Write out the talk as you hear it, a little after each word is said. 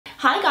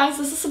Hi guys,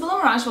 this is Sibylla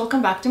Mirage.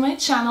 Welcome back to my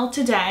channel.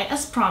 Today,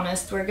 as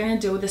promised, we're gonna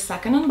do the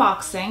second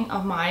unboxing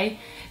of my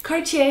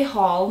Cartier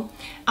haul.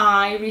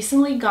 I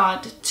recently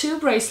got two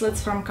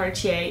bracelets from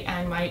Cartier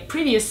and my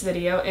previous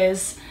video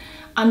is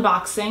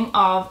unboxing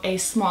of a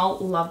small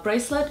love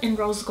bracelet in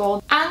rose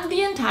gold and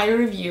the entire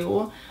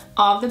review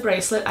of the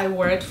bracelet. I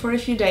wore it for a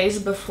few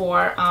days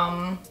before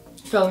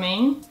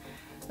filming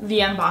the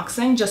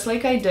unboxing, just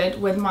like I did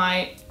with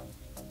my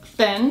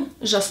thin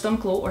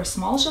Justeunclou or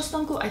small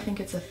Justeunclou. I think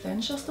it's a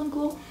thin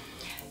Justeunclou.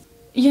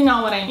 You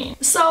know what I mean.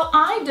 So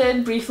I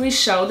did briefly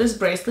show this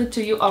bracelet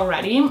to you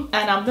already,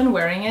 and I've been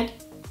wearing it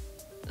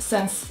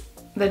since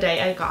the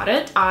day I got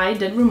it. I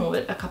did remove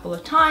it a couple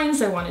of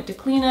times. I wanted to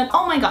clean it.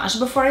 Oh my gosh,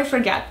 before I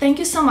forget, thank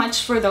you so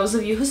much for those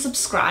of you who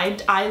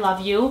subscribed. I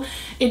love you.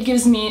 It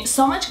gives me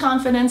so much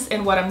confidence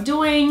in what I'm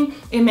doing.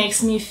 It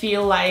makes me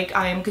feel like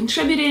I am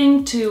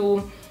contributing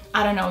to,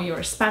 I don't know,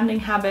 your spending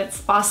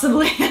habits,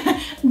 possibly.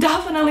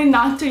 Definitely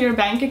not to your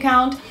bank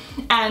account.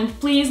 And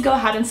please go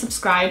ahead and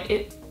subscribe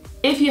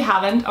if you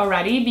haven't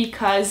already,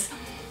 because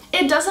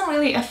it doesn't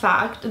really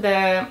affect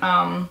the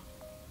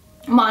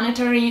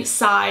monetary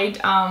side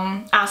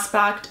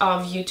aspect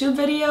of YouTube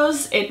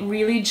videos. It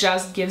really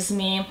just gives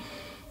me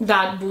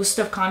that boost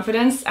of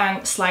confidence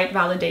and slight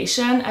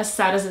validation. As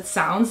sad as it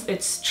sounds,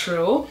 it's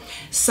true.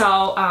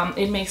 So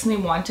it makes me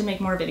want to make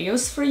more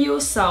videos for you.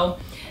 So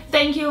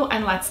thank you,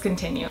 and let's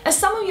continue. As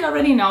some of you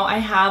already know, I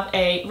have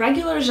a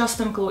regular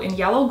Justeunclou in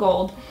yellow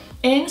gold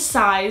in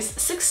size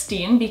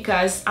 16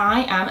 because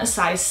I am a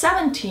size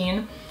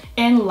 17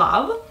 in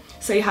love.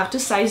 So you have to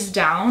size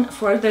down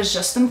for the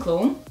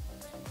Justeunclou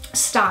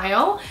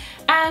style.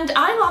 And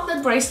I love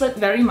that bracelet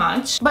very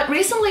much. But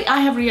recently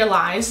I have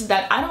realized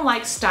that I don't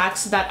like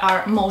stacks that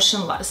are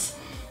motionless.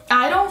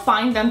 I don't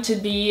find them to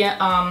be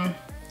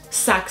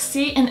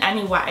sexy in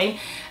any way.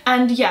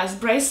 And yes,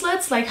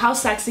 bracelets, like how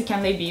sexy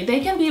can they be?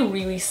 They can be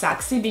really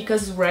sexy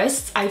because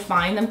wrists, I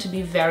find them to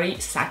be very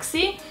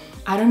sexy.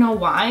 I don't know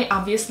why.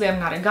 Obviously, I'm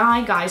not a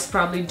guy. Guys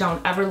probably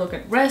don't ever look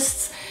at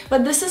wrists.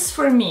 But this is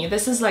for me.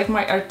 This is like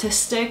my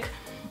artistic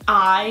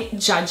eye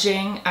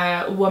judging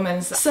a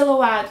woman's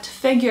silhouette,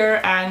 figure,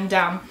 and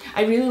I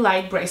really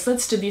like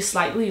bracelets to be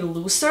slightly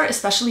looser,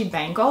 especially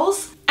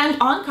bangles. And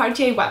on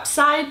Cartier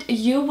website,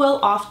 you will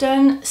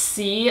often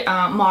see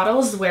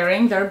models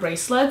wearing their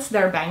bracelets,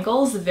 their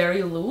bangles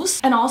very loose.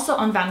 And also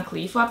on Van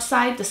Cleef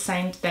website, the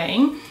same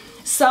thing.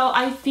 So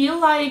I feel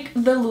like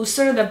the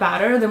looser the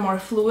better, the more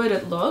fluid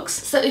it looks.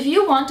 So if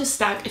you want to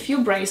stack a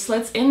few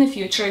bracelets in the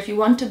future, if you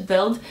want to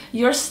build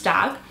your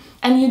stack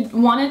and you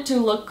want it to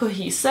look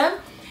cohesive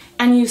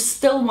and you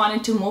still want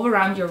it to move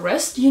around your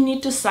wrist, you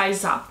need to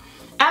size up.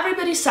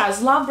 Everybody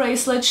says love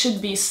bracelet should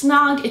be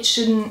snug, it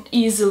shouldn't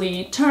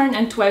easily turn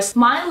and twist.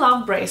 My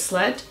love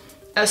bracelet,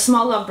 a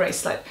small love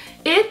bracelet,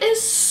 it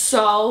is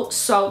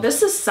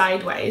this is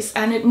sideways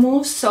and it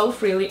moves so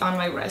freely on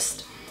my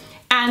wrist.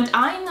 And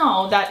I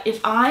know that if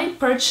I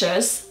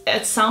purchase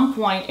at some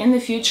point in the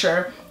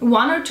future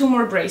 1 or 2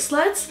 more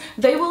bracelets,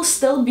 they will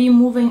still be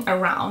moving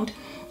around.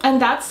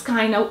 And that's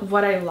kind of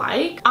what I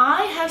like.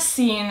 I have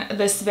seen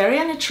this very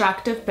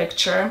unattractive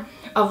picture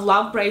of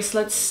love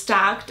bracelets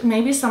stacked,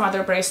 maybe some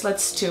other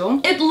bracelets too.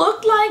 It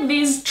looked like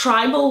these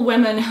tribal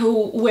women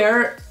who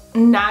wear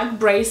neck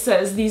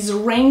braces, these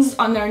rings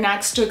on their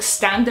necks to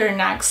extend their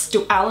necks,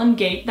 to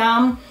elongate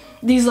them,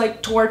 these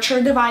like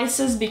torture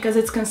devices because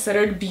it's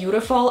considered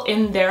beautiful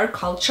in their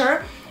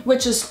culture,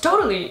 which is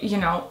totally, you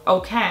know,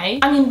 okay.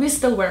 I mean, we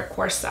still wear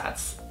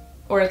corsets,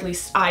 or at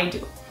least I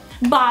do.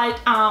 But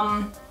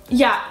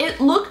yeah, it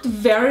looked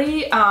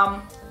very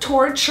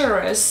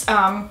torturous,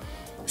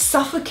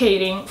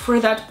 suffocating for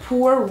that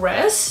poor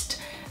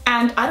wrist,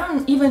 and I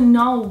don't even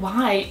know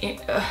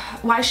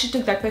why she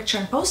took that picture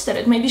and posted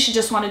it. Maybe she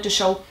just wanted to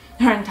show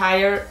her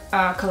entire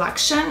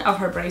collection of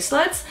her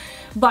bracelets,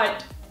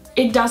 but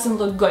it doesn't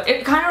look good.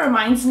 It kind of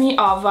reminds me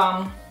of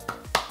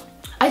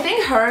I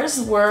think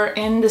hers were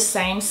in the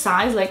same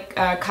size, like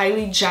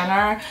Kylie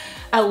Jenner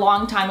a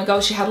long time ago.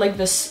 She had like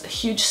this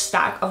huge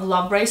stack of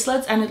love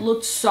bracelets and it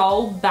looked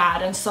so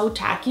bad and so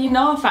tacky.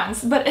 No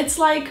offense, but it's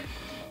like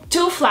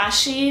too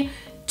flashy,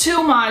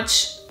 too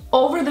much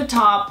over the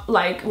top,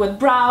 like with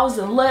brows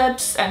and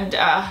lips and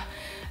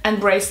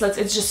bracelets.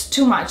 It's just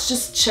too much,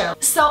 just chill.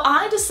 So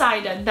I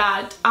decided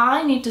that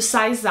I need to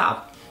size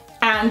up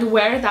and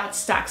wear that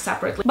stack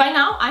separately. By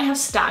now I have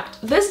stacked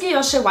this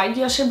guilloche, white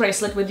guilloche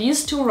bracelet with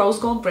these 2 rose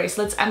gold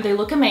bracelets and they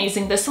look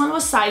amazing. This one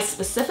was sized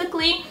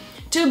specifically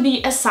to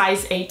be a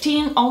size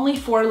 18, only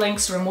 4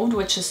 links removed,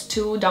 which is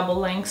 2 double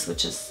links,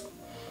 which is,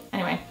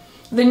 anyway,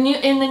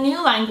 in the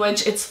new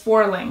language it's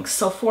 4 links,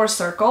 so 4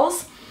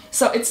 circles.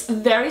 So it's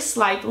very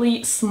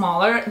slightly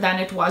smaller than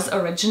it was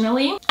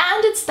originally,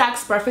 and it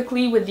stacks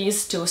perfectly with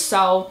these 2.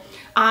 So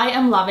I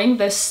am loving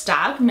this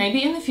stack.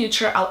 Maybe in the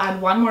future I'll add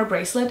 1 more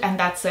bracelet and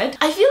that's it.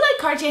 I feel like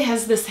Cartier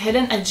has this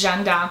hidden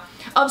agenda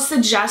of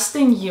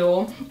suggesting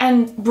you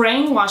and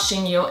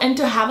brainwashing you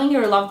into having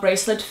your love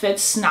bracelet fit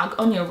snug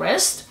on your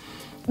wrist,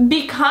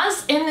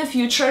 because in the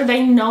future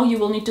they know you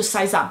will need to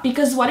size up.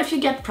 Because what if you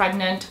get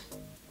pregnant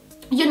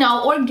you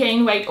know, or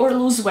gain weight or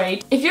lose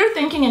weight, if you're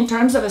thinking in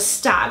terms of a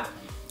stack,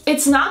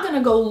 it's not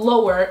gonna go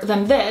lower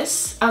than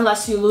this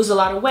unless you lose a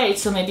lot of weight,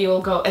 so maybe it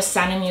will go a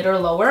centimeter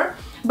lower,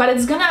 but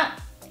it's gonna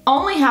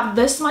only have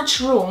this much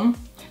room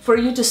for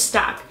you to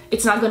stack.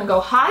 It's not gonna go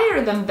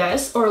higher than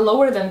this or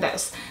lower than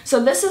this.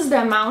 So this is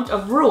the amount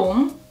of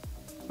room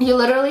you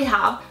literally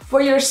have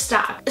for your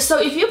stack. So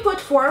if you put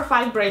 4 or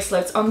 5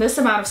 bracelets on this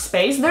amount of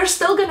space, they're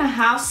still gonna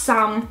have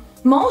some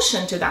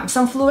motion to them,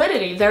 some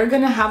fluidity. They're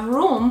gonna have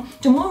room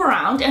to move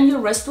around and your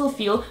wrist will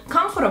feel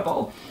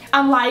comfortable.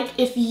 Unlike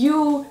if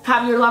you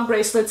have your love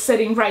bracelet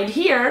sitting right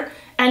here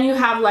and you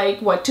have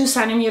like, what, 2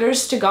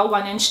 centimeters to go,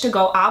 1 inch to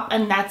go up,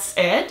 and that's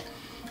it.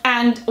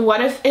 And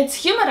what if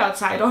it's humid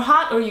outside or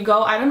hot, or you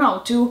go, I don't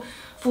know, to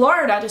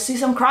Florida to see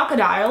some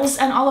crocodiles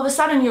and all of a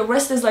sudden your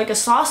wrist is like a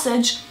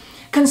sausage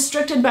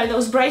constricted by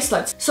those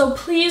bracelets. So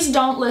please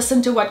don't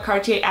listen to what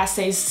Cartier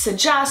essays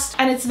suggest,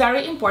 and it's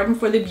very important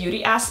for the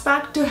beauty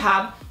aspect to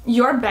have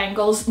your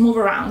bangles move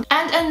around.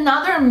 And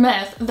another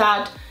myth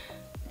that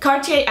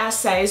Cartier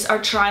essays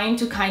are trying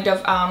to kind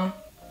of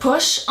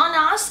push on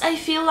us, I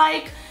feel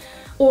like,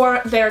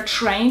 or they're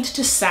trained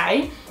to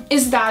say,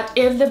 is that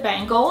if the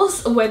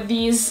bangles with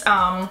these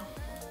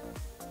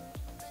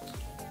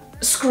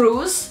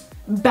screws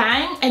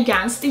bang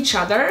against each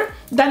other,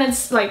 then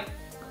it's like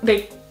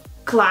they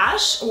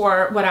clash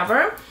or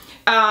whatever.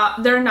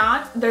 They're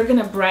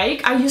gonna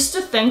break. I used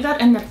to think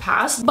that in the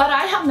past, but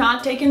I have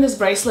not taken this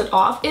bracelet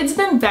off. It's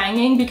been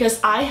banging because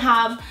I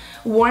have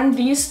worn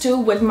these two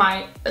with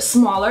my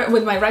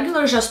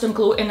regular Juste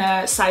in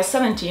a size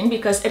 17,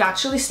 because it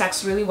actually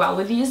stacks really well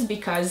with these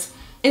because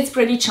it's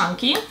pretty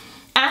chunky.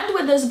 And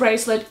with this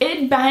bracelet,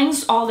 it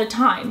bangs all the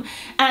time.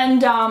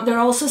 And they're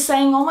also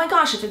saying, oh my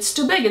gosh, if it's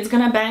too big, it's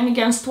gonna bang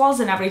against walls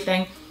and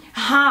everything.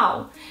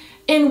 How?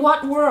 In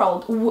what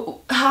world?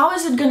 How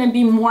is it gonna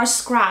be more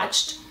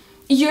scratched?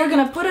 You're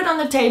gonna put it on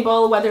the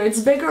table, whether it's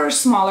bigger or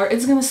smaller,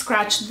 it's gonna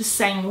scratch the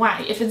same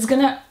way. If it's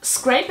gonna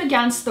scrape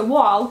against the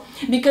wall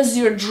because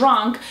you're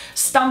drunk,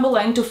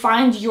 stumbling to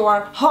find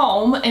your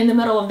home in the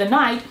middle of the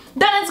night,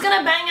 then it's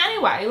gonna bang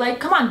anyway. Like,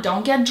 come on,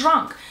 don't get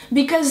drunk.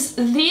 Because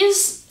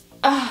these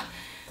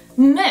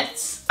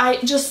myths, I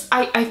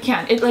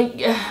can't.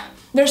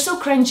 They're so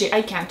cringy,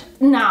 I can't.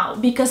 Now,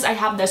 because I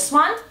have this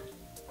one,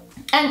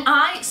 and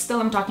I still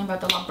am talking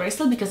about the love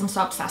bracelet because I'm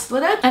so obsessed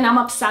with it, and I'm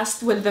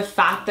obsessed with the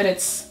fact that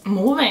it's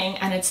moving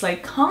and it's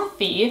like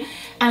comfy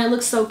and it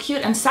looks so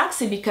cute and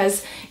sexy,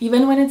 because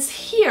even when it's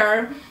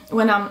here,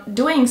 when I'm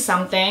doing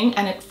something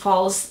and it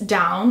falls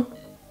down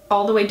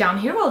all the way down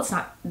here, well, it's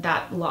not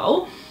that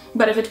low,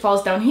 but if it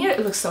falls down here, it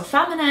looks so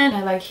feminine.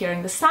 I like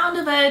hearing the sound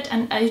of it,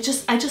 and I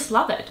just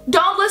love it.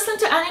 Don't listen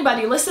to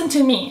anybody, listen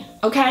to me,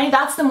 okay?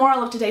 That's the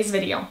moral of today's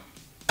video.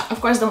 Of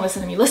course, don't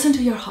listen to me, listen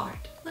to your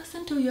heart.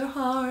 Listen to your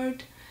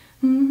heart.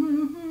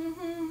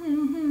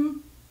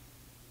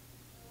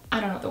 I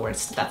don't know the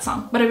words to that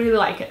song, but I really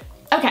like it.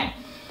 Okay,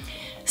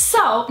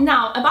 so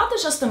now about the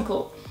Juste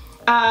Clou.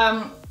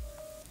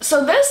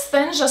 So this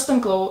thin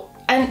Juste Clou,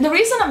 and the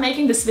reason I'm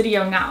making this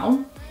video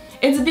now,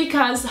 it's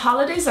because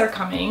holidays are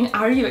coming.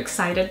 Are you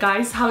excited,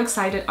 guys? How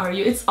excited are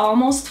you? It's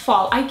almost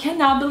fall. I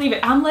cannot believe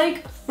it. I'm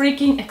like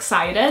freaking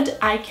excited.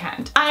 I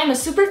can't. I am a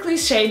super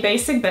cliche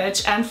basic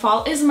bitch, and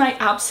fall is my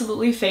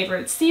absolutely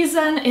favorite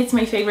season. It's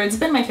my favorite. It's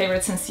been my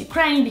favorite since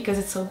Ukraine because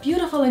it's so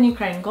beautiful in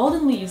Ukraine,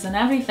 golden leaves and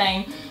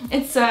everything.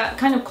 It's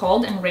kind of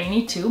cold and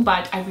rainy too,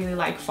 but I really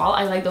like fall.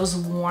 I like those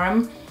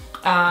warm,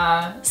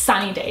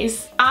 sunny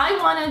days. I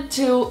wanted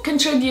to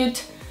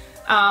contribute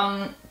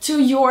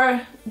to your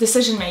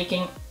decision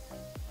making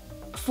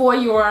for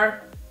your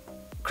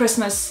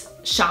Christmas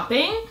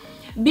shopping,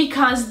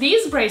 because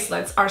these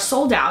bracelets are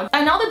sold out.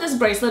 I know that this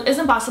bracelet is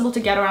impossible to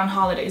get around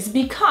holidays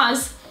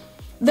because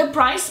the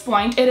price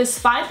point, it is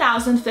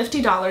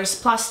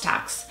 $5,050 plus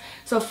tax.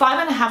 So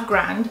 5.5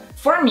 grand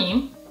for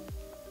me,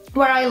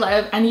 where I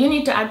live, and you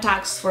need to add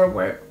tax for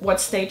what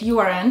state you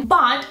are in.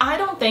 But I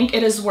don't think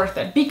it is worth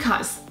it,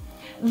 because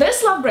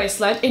this love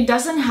bracelet, it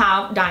doesn't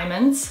have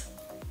diamonds,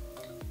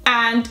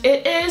 and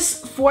it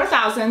is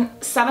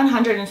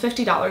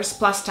 $4,750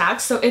 plus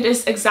tax, so it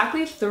is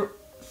exactly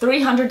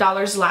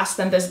 $300 less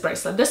than this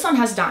bracelet. This one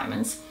has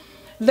diamonds.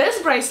 This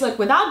bracelet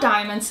without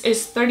diamonds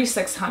is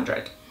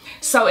 $3,600,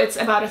 so it's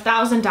about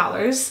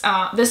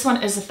 $1,000. This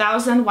one is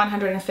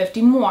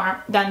 $1,150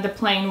 more than the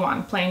plain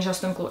one, plain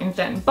Juste Clou in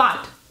thin.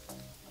 But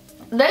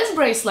this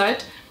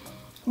bracelet,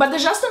 the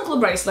Juste Clou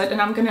bracelet,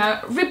 and I'm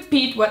gonna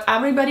repeat what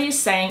everybody is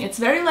saying, it's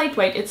very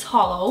lightweight, it's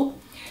hollow.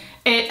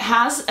 It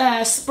has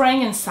a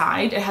spring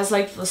inside. It has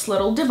like this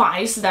little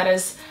device that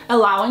is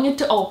allowing it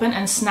to open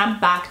and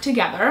snap back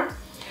together.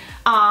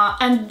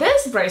 And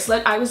this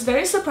bracelet, I was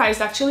very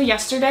surprised actually.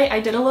 Yesterday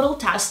I did a little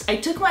test. I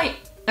took my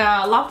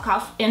love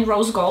cuff in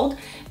rose gold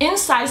in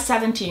size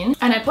 17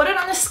 and I put it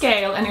on a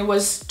scale, and it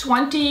was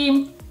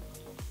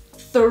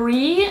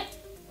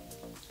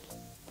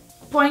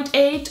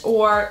 23.8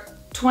 or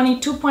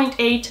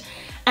 22.8,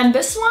 and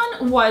this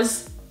one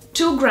was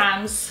 2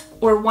 grams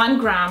or 1.5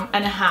 grams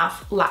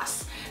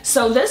less.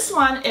 So this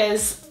one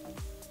is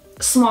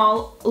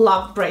small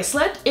love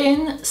bracelet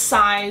in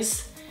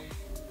size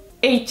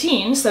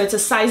 18, so it's a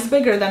size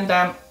bigger than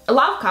the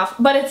love cuff,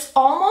 but it's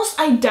almost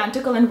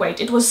identical in weight.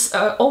 It was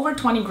over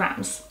 20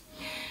 grams.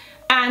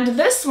 And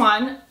this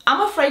one,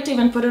 I'm afraid to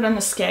even put it on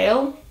the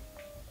scale.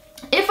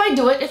 If I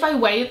do it, if I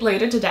weigh it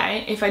later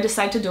today, if I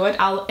decide to do it,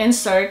 I'll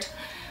insert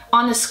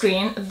on the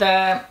screen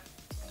the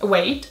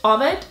weight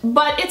of it,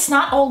 but it's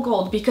not all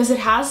gold because it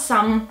has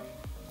some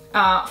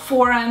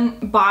foreign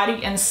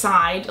body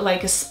inside,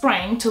 like a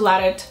spring to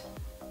let it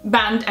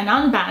bend and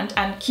unbend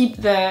and keep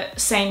the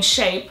same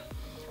shape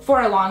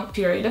for a long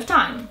period of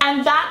time.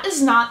 And that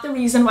is not the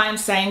reason why I'm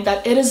saying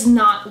that it is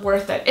not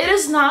worth it. It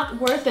is not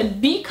worth it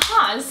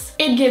because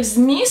it gives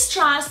me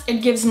stress,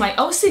 it gives my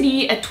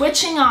OCD a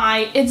twitching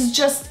eye.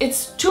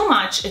 It's too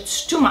much,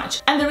 it's too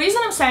much. And the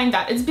reason I'm saying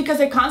that is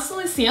because I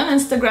constantly see on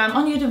Instagram,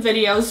 on YouTube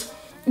videos,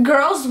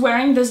 girls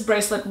wearing this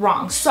bracelet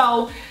wrong.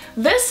 So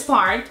this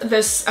part,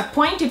 this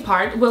pointy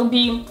part, will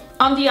be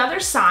on the other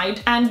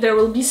side and there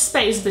will be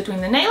space between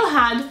the nail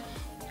head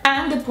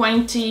and the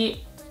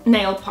pointy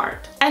nail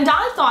part. And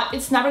I thought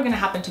it's never gonna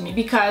happen to me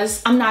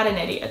because I'm not an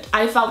idiot.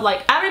 I felt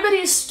like everybody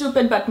is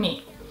stupid but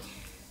me.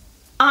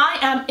 I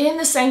am in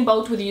the same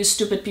boat with you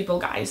stupid people,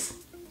 guys.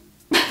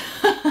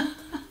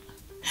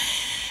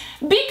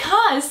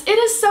 Because it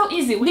is so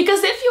easy.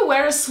 Because if you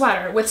wear a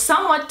sweater with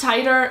somewhat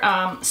tighter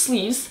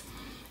sleeves,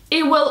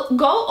 it will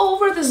go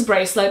over this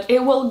bracelet,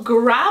 it will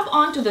grab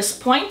onto this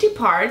pointy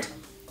part,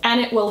 and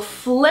it will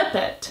flip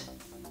it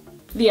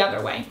the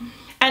other way.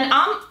 And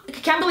I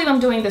can't believe I'm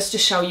doing this to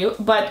show you,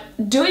 but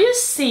do you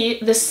see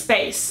the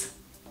space?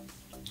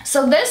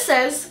 So this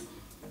is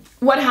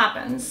what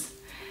happens.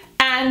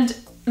 And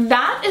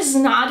that is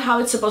not how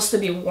it's supposed to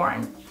be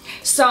worn.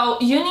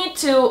 So you need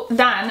to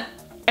then,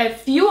 a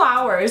few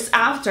hours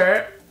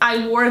after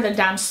I wore the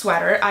damn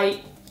sweater,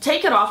 I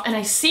take it off and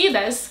I see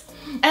this,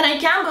 and I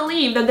can't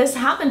believe that this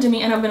happened to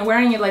me and I've been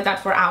wearing it like that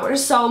for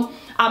hours. So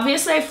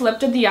obviously I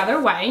flipped it the other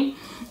way.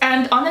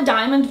 And on the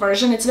diamond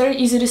version, it's very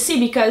easy to see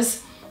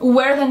because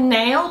where the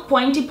nail,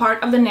 pointy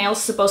part of the nail is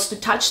supposed to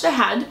touch the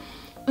head,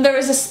 there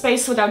is a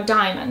space without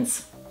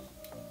diamonds.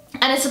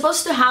 And it's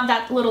supposed to have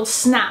that little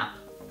snap.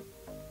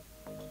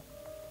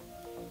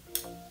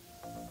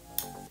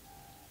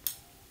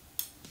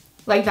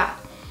 Like that.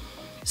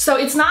 So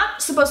it's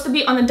not supposed to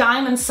be on the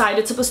diamond side,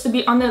 it's supposed to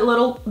be on the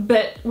little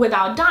bit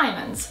without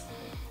diamonds.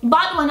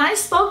 But when I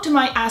spoke to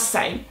my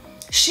essay,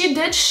 she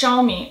did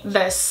show me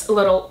this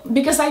little,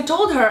 because I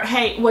told her,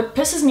 hey, what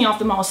pisses me off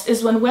the most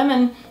is when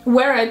women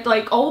wear it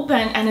like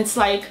open and it's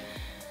like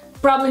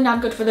probably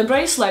not good for the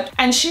bracelet.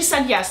 And she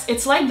said, yes,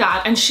 it's like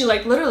that. And she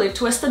like literally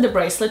twisted the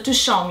bracelet to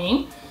show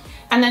me.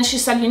 And then she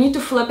said, you need to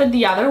flip it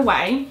the other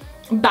way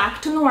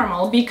back to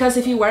normal, because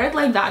if you wear it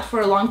like that for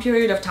a long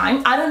period of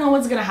time, I don't know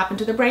what's gonna happen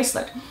to the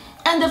bracelet.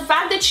 And the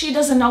fact that she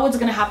doesn't know what's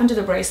gonna happen to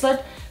the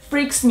bracelet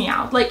freaks me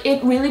out. Like,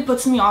 it really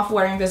puts me off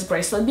wearing this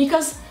bracelet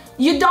because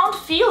you don't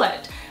feel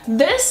it.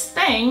 This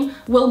thing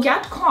will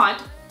get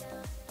caught,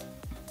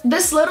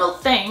 this little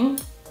thing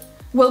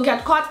will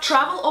get caught,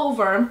 travel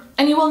over,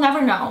 and you will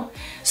never know.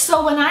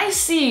 So when I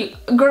see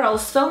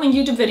girls filming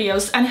YouTube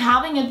videos and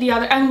having it the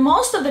other, and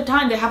most of the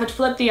time they have it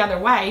flipped the other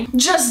way,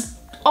 just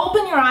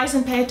open your eyes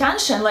and pay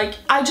attention. Like,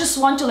 I just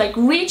want to like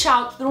reach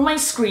out through my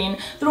screen,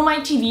 through my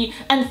TV,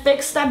 and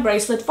fix that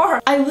bracelet for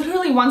her. I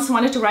literally once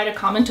wanted to write a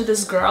comment to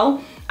this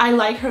girl. I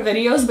like her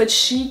videos, but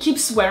she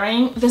keeps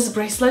wearing this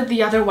bracelet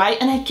the other way,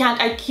 and I can't,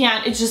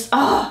 it's just,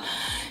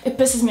 it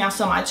pisses me off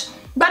so much.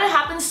 But it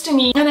happens to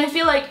me, and I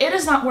feel like it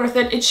is not worth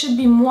it. It should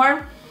be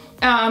more,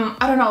 I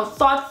don't know,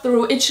 thought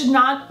through. It should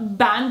not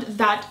bend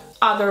that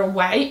other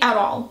way at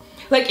all.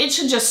 Like, it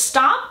should just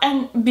stop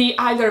and be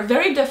either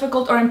very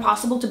difficult or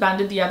impossible to bend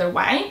it the other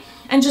way,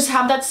 and just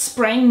have that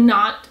spring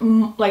not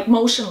like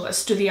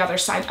motionless to the other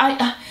side.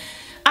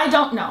 I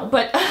don't know,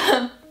 but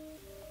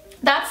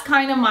that's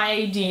kind of my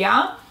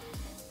idea.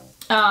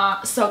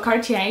 So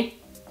Cartier,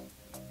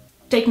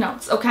 take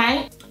notes,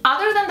 okay?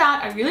 Other than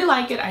that, I really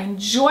like it. I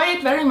enjoy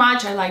it very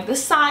much. I like the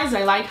size.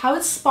 I like how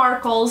it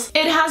sparkles.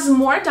 It has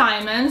more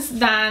diamonds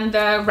than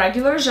the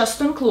regular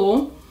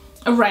Justeunclou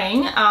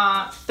ring,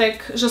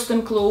 thick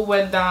Justeunclou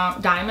with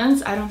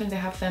diamonds. I don't think they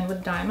have thin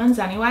with diamonds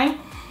anyway.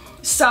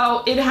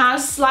 So it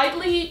has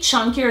slightly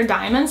chunkier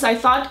diamonds. I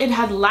thought it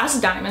had less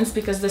diamonds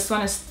because this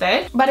one is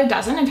thick, but it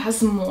doesn't. It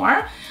has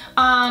more.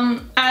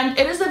 And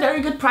it is a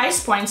very good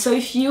price point. So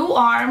if you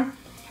are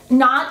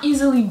not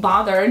easily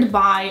bothered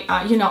by,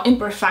 you know,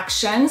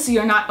 imperfections,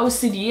 you're not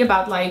OCD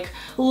about like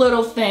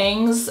little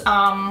things,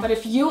 but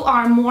if you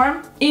are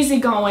more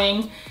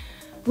easygoing,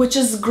 which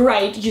is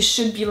great, you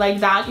should be like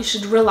that, you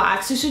should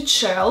relax, you should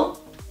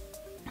chill,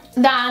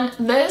 then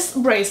this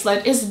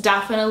bracelet is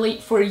definitely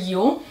for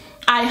you.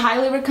 I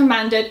highly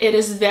recommend it. It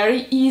is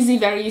very easy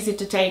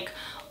to take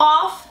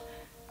off.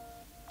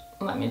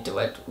 Let me do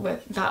it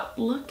without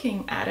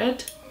looking at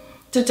it.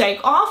 To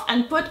take off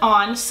and put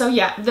on. So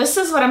yeah, this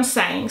is what I'm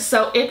saying.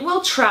 So it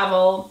will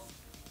travel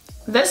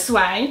this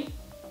way,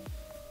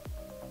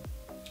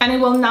 and it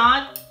will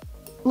not,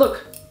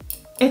 look,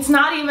 it's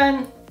not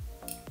even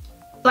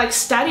like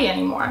steady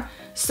anymore.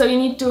 So you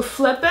need to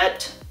flip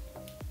it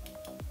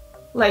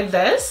like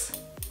this,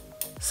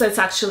 so it's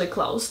actually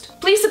closed.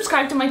 Please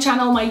subscribe to my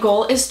channel. My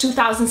goal is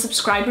 2,000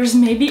 subscribers.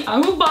 Maybe I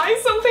will buy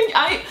something.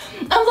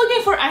 I'm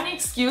looking for any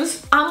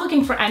excuse. I'm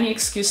looking for any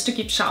excuse to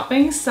keep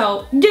shopping,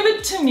 so give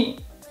it to me,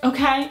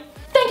 okay?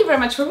 Thank you very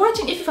much for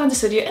watching. If you found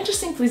this video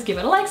interesting, please give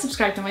it a like,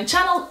 subscribe to my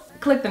channel,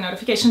 click the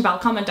notification bell,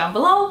 comment down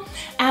below,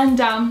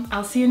 and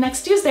I'll see you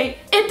next Tuesday.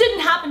 It didn't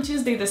happen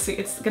Tuesday this week.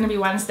 It's gonna be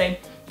Wednesday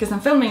because I'm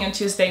filming on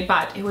Tuesday,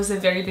 but it was a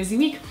very busy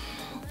week.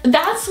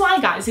 That's why,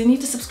 guys, you need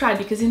to subscribe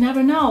because you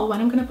never know when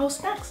I'm gonna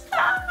post next.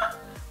 Ah!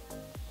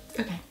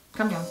 Okay,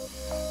 calm down.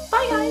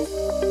 Bye, guys.